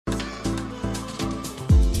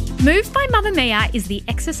Move by Mamma Mia is the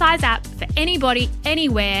exercise app for anybody,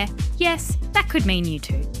 anywhere. Yes, that could mean you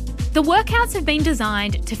too. The workouts have been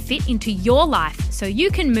designed to fit into your life so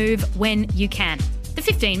you can move when you can. The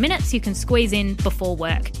 15 minutes you can squeeze in before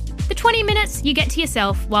work. The 20 minutes you get to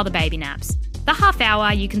yourself while the baby naps. The half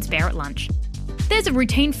hour you can spare at lunch. There's a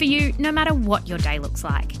routine for you no matter what your day looks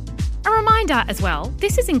like. A reminder as well,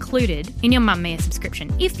 this is included in your Mamma Mia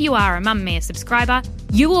subscription. If you are a Mamma Mia subscriber,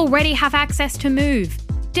 you already have access to Move.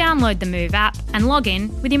 Download the Move app and log in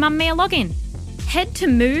with your Mamma Mia login. Head to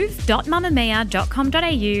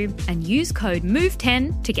move.mamamia.com.au and use code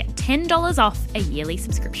MOVE10 to get $10 off a yearly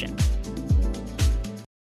subscription.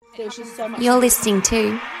 You're listening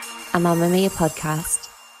to a Mamma Mia podcast.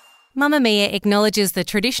 Mamma Mia acknowledges the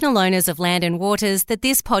traditional owners of land and waters that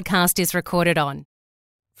this podcast is recorded on.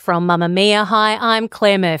 From Mamma Mia, hi, I'm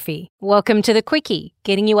Claire Murphy. Welcome to The Quickie,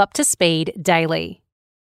 getting you up to speed daily.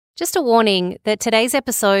 Just a warning that today's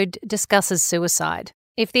episode discusses suicide.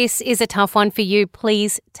 If this is a tough one for you,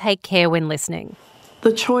 please take care when listening.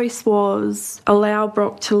 The choice was allow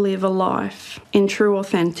Brock to live a life in true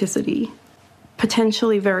authenticity,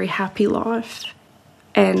 potentially very happy life,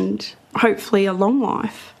 and hopefully a long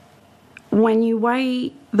life. When you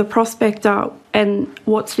weigh the prospect up and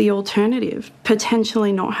what's the alternative,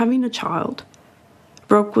 potentially not having a child,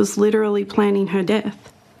 Brock was literally planning her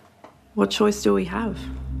death. What choice do we have?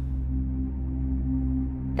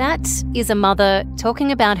 That is a mother talking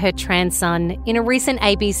about her trans son in a recent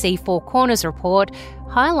ABC Four Corners report,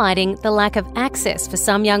 highlighting the lack of access for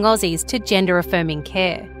some young Aussies to gender-affirming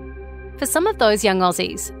care. For some of those young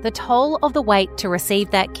Aussies, the toll of the wait to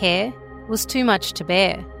receive that care was too much to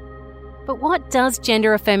bear. But what does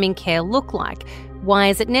gender-affirming care look like? Why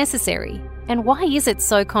is it necessary? And why is it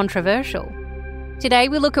so controversial? Today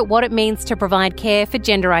we look at what it means to provide care for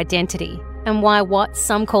gender identity and why what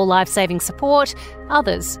some call life-saving support,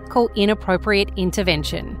 others call inappropriate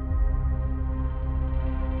intervention.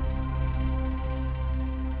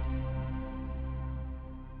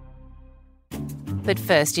 But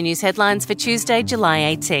first, your news headlines for Tuesday, July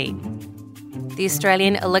 18. The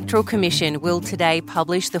Australian Electoral Commission will today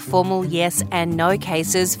publish the formal yes and no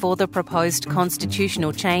cases for the proposed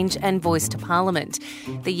constitutional change and voice to Parliament.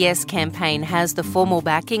 The Yes campaign has the formal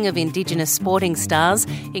backing of Indigenous sporting stars,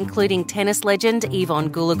 including tennis legend Yvonne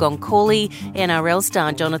Goolagong-Cawley, NRL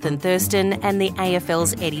star Jonathan Thurston and the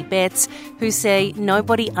AFL's Eddie Betts, who say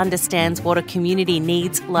nobody understands what a community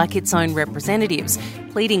needs like its own representatives,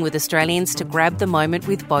 pleading with Australians to grab the moment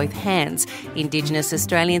with both hands. Indigenous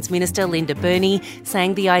Australians Minister Linda Burney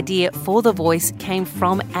saying the idea for the voice came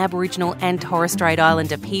from Aboriginal and Torres Strait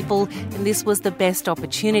Islander people, and this was the best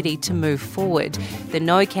opportunity to move forward. The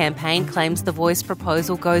No campaign claims the voice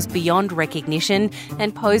proposal goes beyond recognition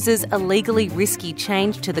and poses a legally risky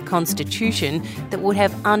change to the Constitution that would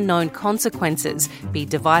have unknown consequences, be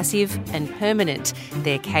divisive and permanent.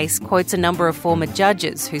 Their case quotes a number of former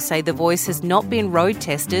judges who say the voice has not been road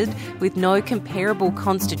tested with no comparable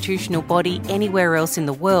constitutional body anywhere else in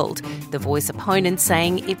the world. The voice opponents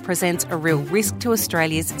saying it presents a real risk to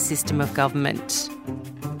Australia's system of government.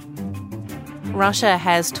 Russia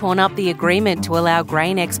has torn up the agreement to allow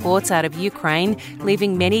grain exports out of Ukraine,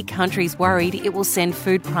 leaving many countries worried it will send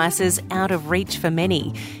food prices out of reach for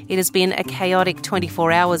many. It has been a chaotic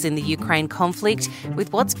 24 hours in the Ukraine conflict,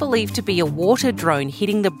 with what's believed to be a water drone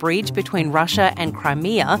hitting the bridge between Russia and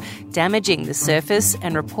Crimea, damaging the surface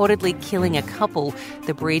and reportedly killing a couple.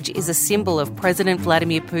 The bridge is a symbol of President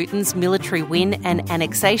Vladimir Putin's military win and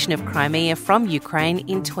annexation of Crimea from Ukraine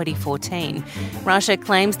in 2014. Russia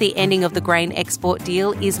claims the ending of the grain export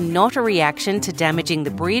deal is not a reaction to damaging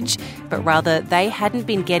the bridge, but rather they hadn't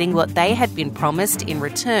been getting what they had been promised in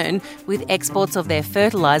return with exports of their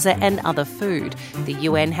fertiliser and other food. The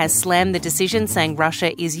UN has slammed the decision, saying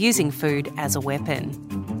Russia is using food as a weapon.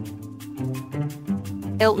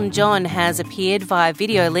 Elton John has appeared via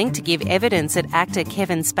video link to give evidence at actor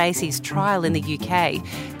Kevin Spacey's trial in the UK.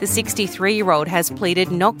 The 63-year-old has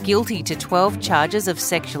pleaded not guilty to 12 charges of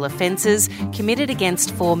sexual offences committed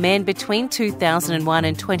against 4 men between 2001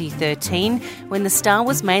 and 2013, when the star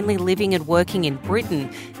was mainly living and working in Britain.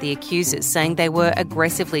 The accusers saying they were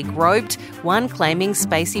aggressively groped, one claiming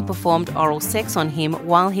Spacey performed oral sex on him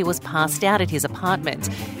while he was passed out at his apartment.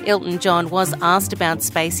 Elton John was asked about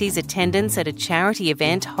Spacey's attendance at a charity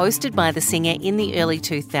event hosted by the singer in the early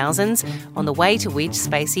 2000s, on the way to which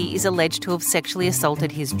Spacey is alleged to have sexually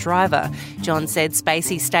assaulted his driver. John said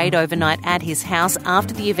Spacey stayed overnight at his house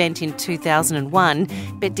after the event in 2001,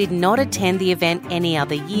 but did not attend the event any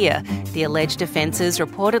other year. The alleged offences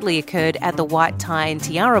reportedly occurred at the White Tie and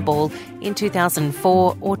Tiara Ball in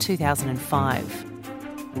 2004 or 2005.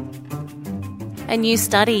 A new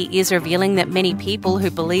study is revealing that many people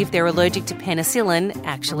who believe they're allergic to penicillin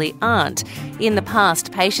actually aren't. In the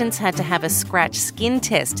past, patients had to have a scratch skin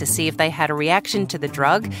test to see if they had a reaction to the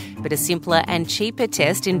drug, but a simpler and cheaper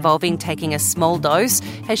test involving taking a small dose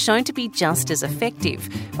has shown to be just as effective.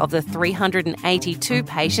 Of the 382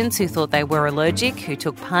 patients who thought they were allergic who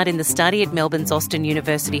took part in the study at Melbourne's Austin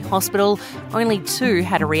University Hospital, only 2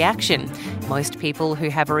 had a reaction. Most people who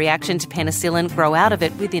have a reaction to penicillin grow out of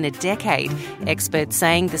it within a decade. Experts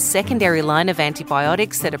saying the secondary line of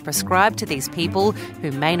antibiotics that are prescribed to these people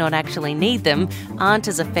who may not actually need them aren't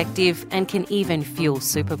as effective and can even fuel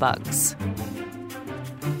superbugs.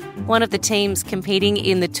 One of the teams competing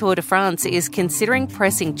in the Tour de France is considering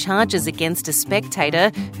pressing charges against a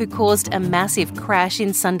spectator who caused a massive crash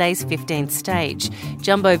in Sunday's 15th stage.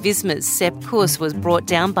 Jumbo-Visma's Sepp Kuss was brought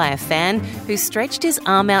down by a fan who stretched his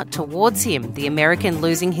arm out towards him, the American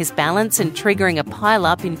losing his balance and triggering a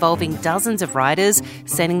pile-up involving dozens of riders,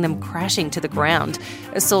 sending them crashing to the ground.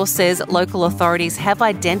 A source says local authorities have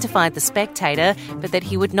identified the spectator, but that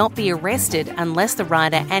he would not be arrested unless the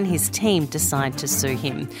rider and his team decide to sue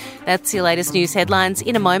him. That's your latest news headlines.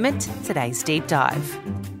 In a moment, today's Deep Dive.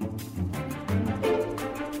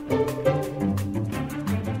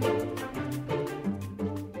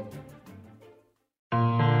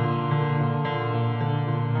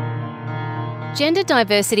 Gender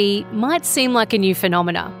diversity might seem like a new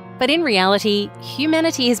phenomena, but in reality,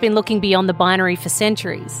 humanity has been looking beyond the binary for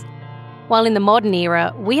centuries. While in the modern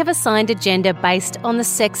era, we have assigned a gender based on the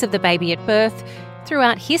sex of the baby at birth,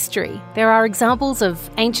 throughout history, there are examples of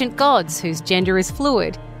ancient gods whose gender is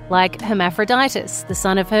fluid, like Hermaphroditus, the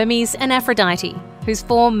son of Hermes and Aphrodite, whose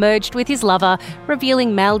form merged with his lover,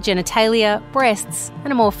 revealing male genitalia, breasts,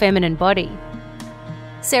 and a more feminine body.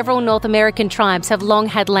 Several North American tribes have long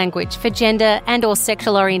had language for gender and/or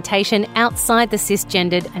sexual orientation outside the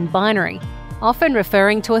cisgendered and binary, often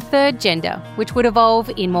referring to a third gender, which would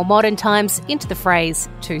evolve in more modern times into the phrase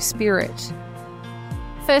two-spirit.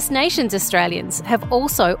 First Nations Australians have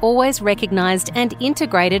also always recognised and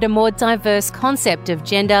integrated a more diverse concept of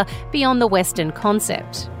gender beyond the Western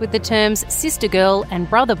concept, with the terms sister girl and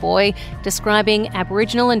brother boy describing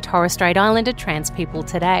Aboriginal and Torres Strait Islander trans people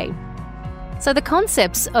today. So the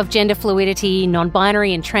concepts of gender fluidity,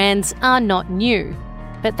 non-binary and trans are not new,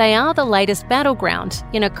 but they are the latest battleground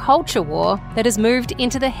in a culture war that has moved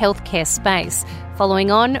into the healthcare space,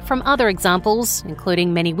 following on from other examples,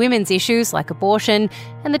 including many women's issues like abortion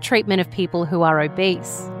and the treatment of people who are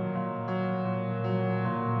obese.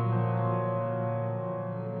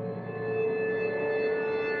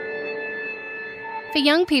 For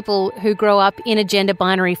young people who grow up in a gender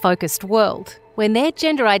binary-focused world, when their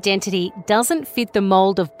gender identity doesn't fit the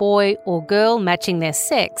mould of boy or girl matching their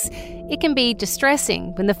sex, it can be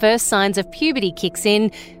distressing when the first signs of puberty kicks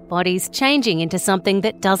in, bodies changing into something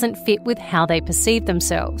that doesn't fit with how they perceive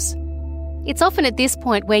themselves. It's often at this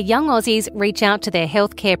point where young Aussies reach out to their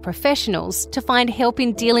healthcare professionals to find help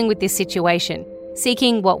in dealing with this situation,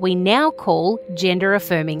 seeking what we now call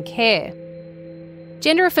gender-affirming care.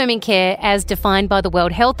 Gender-affirming care, as defined by the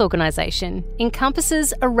World Health Organization,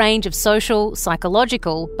 encompasses a range of social,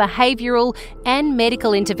 psychological, behavioural and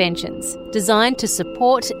medical interventions designed to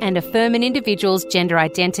support and affirm an individual's gender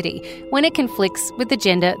identity when it conflicts with the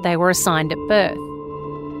gender they were assigned at birth.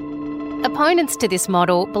 Opponents to this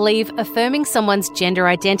model believe affirming someone's gender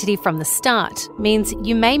identity from the start means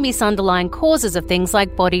you may miss underlying causes of things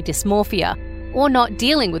like body dysmorphia or not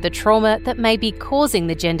dealing with the trauma that may be causing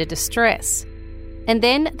the gender distress. And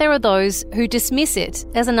then there are those who dismiss it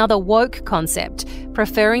as another woke concept,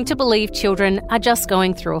 preferring to believe children are just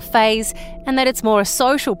going through a phase and that it's more a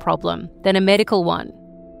social problem than a medical one.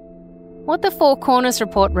 What the Four Corners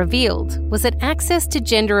report revealed was that access to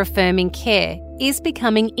gender-affirming care is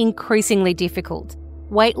becoming increasingly difficult.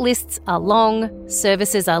 Wait lists are long,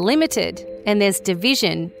 services are limited, and there's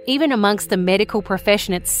division, even amongst the medical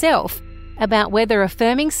profession itself, about whether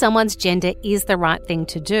affirming someone's gender is the right thing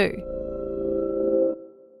to do.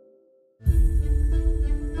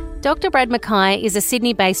 Dr. Brad Mackay is a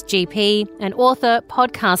Sydney-based GP, an author,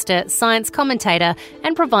 podcaster, science commentator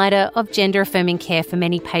and provider of gender-affirming care for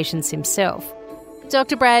many patients himself.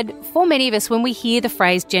 Dr. Brad, for many of us, when we hear the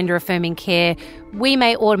phrase gender-affirming care, we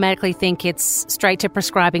may automatically think it's straight to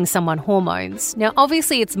prescribing someone hormones. Now,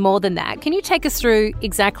 obviously it's more than that. Can you take us through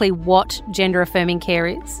exactly what gender-affirming care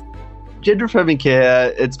is? Gender affirming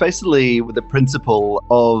care, it's basically the principle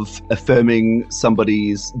of affirming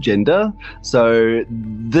somebody's gender. So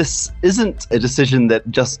this isn't a decision that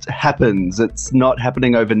just happens. It's not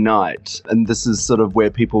happening overnight. And this is sort of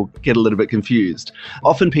where people get a little bit confused.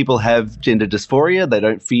 Often people have gender dysphoria. They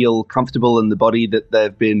don't feel comfortable in the body that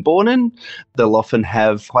they've been born in. They'll often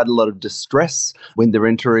have quite a lot of distress when they're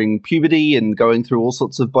entering puberty and going through all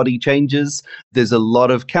sorts of body changes. There's a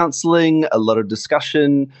lot of counseling, a lot of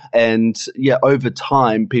discussion, and over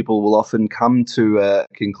time, people will often come to a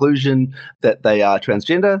conclusion that they are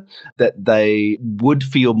transgender, that they would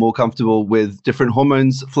feel more comfortable with different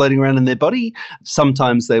hormones floating around in their body.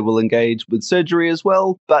 Sometimes they will engage with surgery as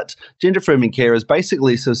well. But gender affirming care is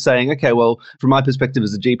basically sort of saying, okay, well, from my perspective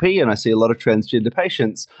as a GP, and I see a lot of transgender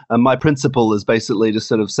patients, my principle is basically to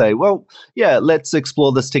sort of say, well, yeah, let's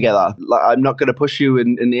explore this together. I'm not going to push you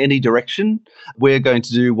in any direction. We're going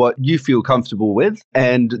to do what you feel comfortable with.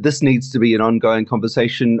 And this needs to be an ongoing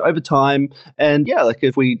conversation over time. And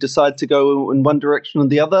if we decide to go in one direction or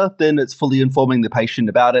the other, then it's fully informing the patient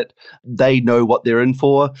about it. They know what they're in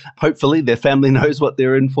for. Hopefully their family knows what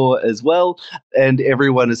they're in for as well. And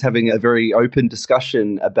everyone is having a very open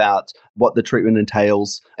discussion about what the treatment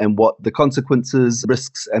entails and what the consequences,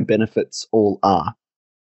 risks and benefits all are.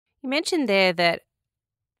 You mentioned there that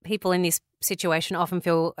people in this situation often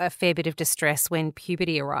feel a fair bit of distress when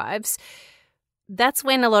puberty arrives. That's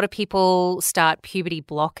when a lot of people start puberty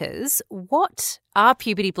blockers. What are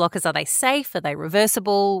puberty blockers? Are they safe? Are they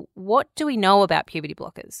reversible? What do we know about puberty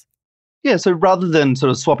blockers? Yeah, so rather than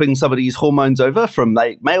sort of swapping somebody's hormones over from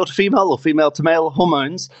male to female or female to male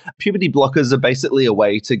hormones, puberty blockers are basically a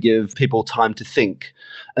way to give people time to think.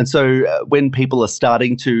 And so when people are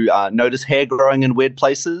starting to notice hair growing in weird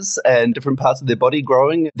places and different parts of their body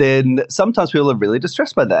growing, then sometimes people are really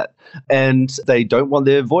distressed by that. And they don't want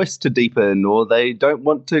their voice to deepen, or they don't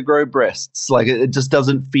want to grow breasts. Like, it just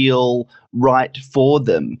doesn't feel right for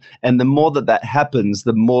them. And the more that happens,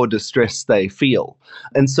 the more distress they feel.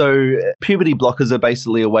 And so puberty blockers are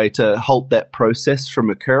basically a way to halt that process from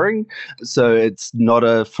occurring. So it's not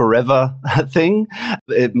a forever thing.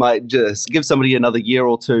 It might just give somebody another year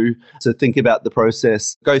or two to think about the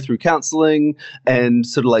process, go through counseling, and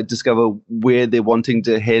sort of discover where they're wanting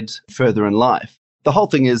to head further in life. The whole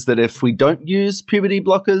thing is that if we don't use puberty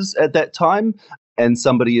blockers at that time, and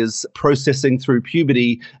somebody is processing through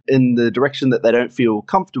puberty in the direction that they don't feel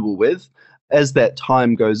comfortable with, as that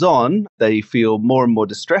time goes on, they feel more and more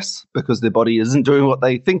distress because their body isn't doing what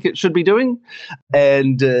they think it should be doing.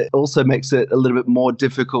 And it also makes it a little bit more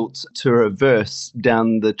difficult to reverse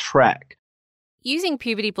down the track. Using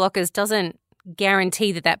puberty blockers doesn't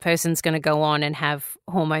guarantee that person's going to go on and have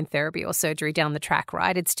hormone therapy or surgery down the track,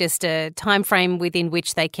 right? It's just a time frame within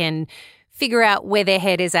which they can figure out where their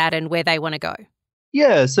head is at and where they want to go.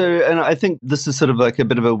 Yeah, and I think this is sort of like a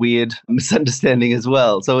bit of a weird misunderstanding as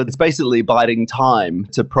well. So it's basically biding time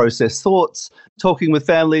to process thoughts, talking with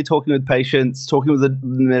family, talking with patients, talking with the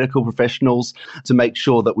medical professionals to make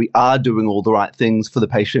sure that we are doing all the right things for the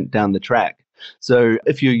patient down the track. So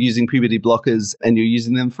if you're using puberty blockers and you're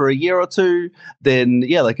using them for a year or two, then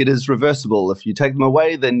it is reversible. If you take them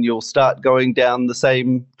away, then you'll start going down the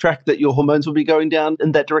same track that your hormones will be going down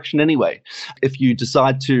in that direction anyway. If you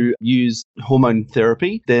decide to use hormone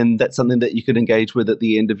therapy, then that's something that you could engage with at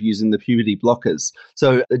the end of using the puberty blockers.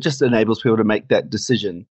 So it just enables people to make that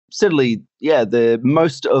decision. Certainly,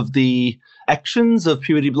 most of the actions of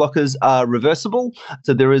puberty blockers are reversible.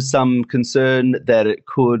 So there is some concern that it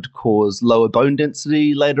could cause lower bone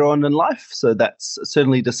density later on in life. So that's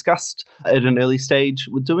certainly discussed at an early stage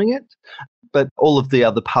with doing it. But all of the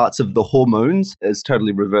other parts of the hormones is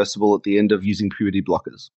totally reversible at the end of using puberty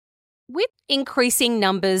blockers. With increasing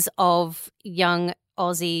numbers of young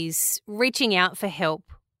Aussies reaching out for help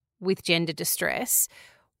with gender distress,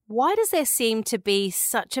 why does there seem to be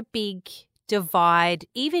such a big divide,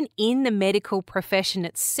 even in the medical profession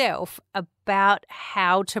itself, about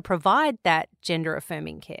how to provide that gender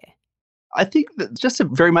affirming care? I think that's just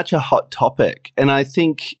very much a hot topic. And I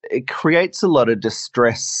think it creates a lot of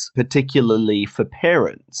distress, particularly for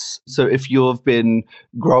parents. So if you've been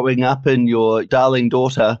growing up and your darling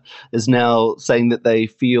daughter is now saying that they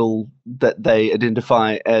feel that they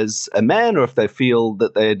identify as a man, or if they feel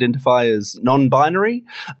that they identify as non-binary,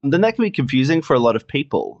 then that can be confusing for a lot of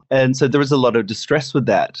people. And so there is a lot of distress with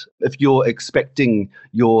that. If you're expecting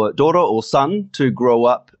your daughter or son to grow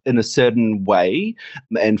up in a certain way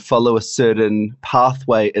and follow a certain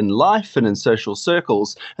pathway in life and in social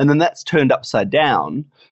circles, and then that's turned upside down,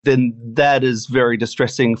 then that is very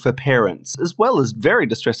distressing for parents, as well as very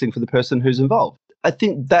distressing for the person who's involved. I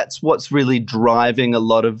think that's what's really driving a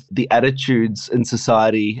lot of the attitudes in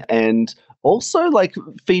society, and also like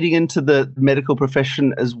feeding into the medical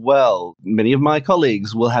profession as well. Many of my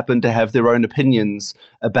colleagues will happen to have their own opinions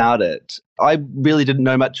about it. I really didn't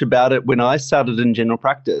know much about it when I started in general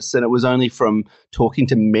practice, and it was only from talking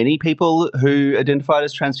to many people who identified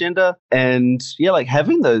as transgender and like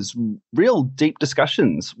having those real deep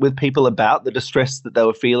discussions with people about the distress that they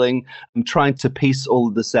were feeling and trying to piece all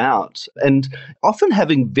of this out, and often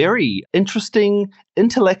having very interesting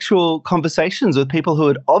intellectual conversations with people who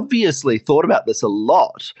had obviously thought about this a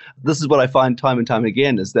lot. This is what I find time and time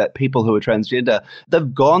again, is that people who are transgender,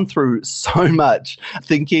 they've gone through so much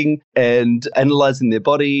thinking and analyzing their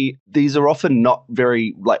body. These are often not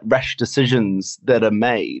very rash decisions that are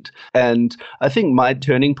made. And I think my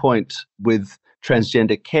turning point with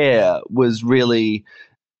transgender care was really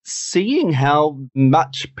seeing how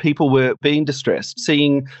much people were being distressed,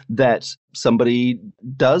 seeing that somebody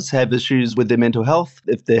does have issues with their mental health.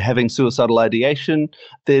 If they're having suicidal ideation,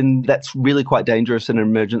 then that's really quite dangerous in an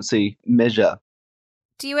emergency measure.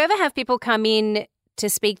 Do you ever have people come in to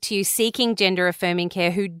speak to you seeking gender affirming care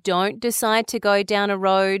who don't decide to go down a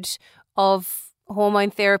road of hormone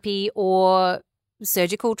therapy or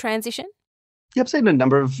surgical transition? Yeah, I've seen a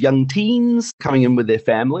number of young teens coming in with their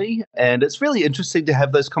family, and it's really interesting to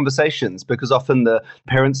have those conversations because often the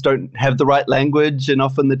parents don't have the right language and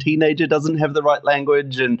often the teenager doesn't have the right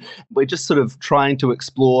language, and we're just sort of trying to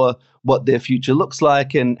explore what their future looks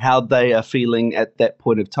like and how they are feeling at that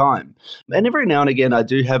point of time. And every now and again, I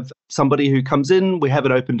do have somebody who comes in, we have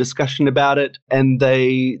an open discussion about it, and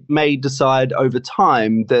they may decide over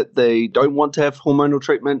time that they don't want to have hormonal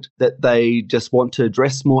treatment, that they just want to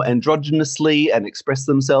dress more androgynously and express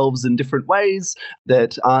themselves in different ways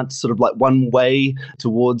that aren't sort of like one way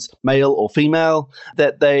towards male or female,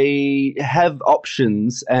 that they have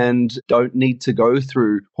options and don't need to go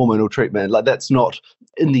through hormonal treatment. Like, that's not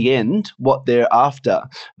in the end what they're after,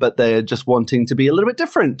 but they're just wanting to be a little bit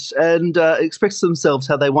different and express themselves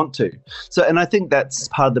how they want to. So, and I think that's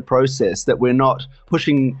part of the process, that we're not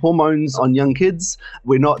pushing hormones on young kids.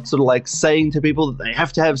 We're not sort of like saying to people that they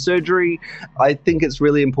have to have surgery. I think it's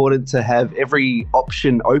really important to have every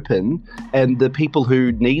option open, and the people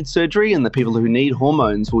who need surgery and the people who need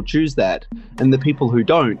hormones will choose that, and the people who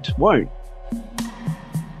don't won't.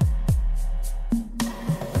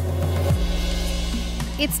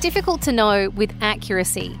 It's difficult to know with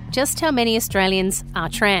accuracy just how many Australians are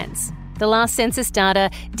trans. The last census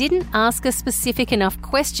data didn't ask a specific enough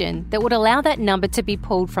question that would allow that number to be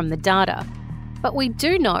pulled from the data. But we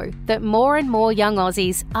do know that more and more young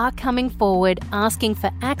Aussies are coming forward asking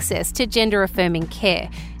for access to gender-affirming care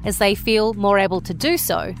as they feel more able to do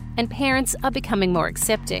so, and parents are becoming more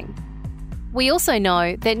accepting. We also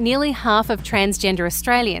know that nearly half of transgender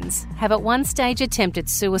Australians have at one stage attempted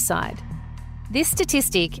suicide. This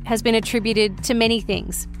statistic has been attributed to many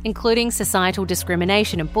things, including societal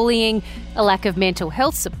discrimination and bullying, a lack of mental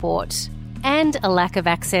health support, and a lack of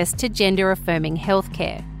access to gender-affirming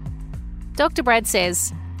healthcare. Dr. Brad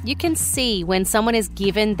says you can see when someone is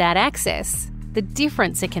given that access, the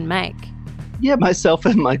difference it can make. Yeah, myself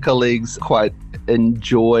and my colleagues quite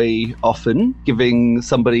enjoy often giving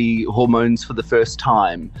somebody hormones for the first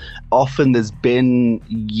time. Often there's been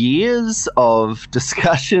years of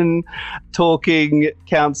discussion, talking,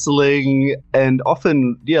 counselling, and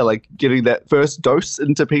often, like getting that first dose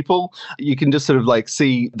into people. You can just sort of like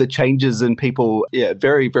see the changes in people,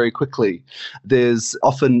 very, very quickly. There's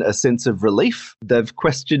often a sense of relief. They've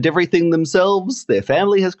questioned everything themselves. Their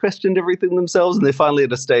family has questioned everything themselves, and they're finally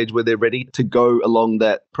at a stage where they're ready to go along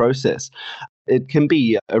that process. It can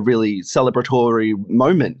be a really celebratory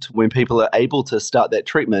moment when people are able to start that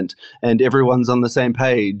treatment and everyone's on the same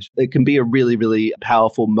page. It can be a really, really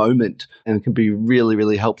powerful moment, and it can be really,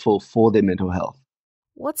 really helpful for their mental health.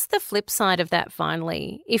 What's the flip side of that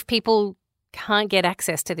finally, if people can't get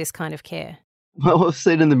access to this kind of care? Well, we've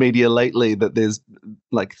seen in the media lately that there's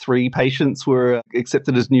like 3 patients were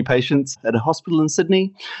accepted as new patients at a hospital in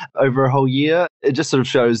Sydney over a whole year. It just sort of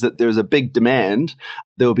shows that there's a big demand.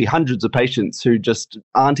 There will be hundreds of patients who just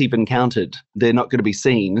aren't even counted. They're not going to be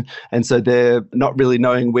seen. And so they're not really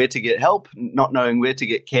knowing where to get help, not knowing where to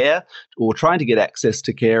get care, or trying to get access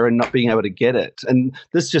to care and not being able to get it. And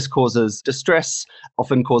this just causes distress,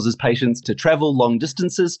 often causes patients to travel long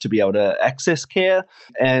distances to be able to access care.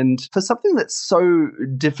 And for something that's so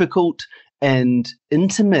difficult and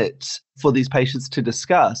intimate for these patients to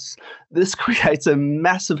discuss, this creates a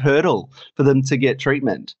massive hurdle for them to get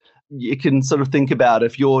treatment. you can sort of think about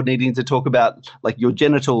if you're needing to talk about like your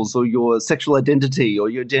genitals or your sexual identity or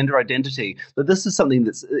your gender identity, that this is something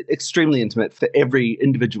that's extremely intimate for every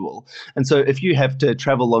individual. And so if you have to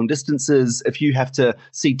travel long distances, if you have to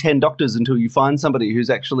see 10 doctors until you find somebody who's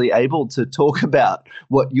actually able to talk about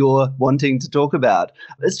what you're wanting to talk about,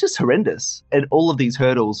 it's just horrendous. And all of these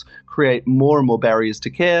hurdles create more and more barriers to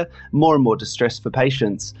care, more and more distress for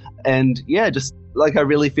patients. And yeah, just like I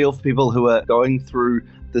really feel for people who are going through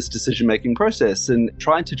this decision-making process and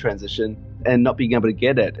trying to transition and not being able to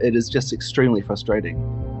get it. It is just extremely frustrating.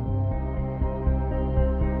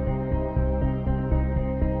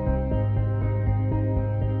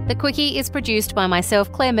 The Quickie is produced by myself,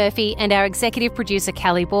 Claire Murphy, and our executive producer,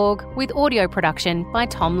 Callie Borg, with audio production by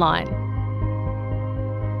Tom Line.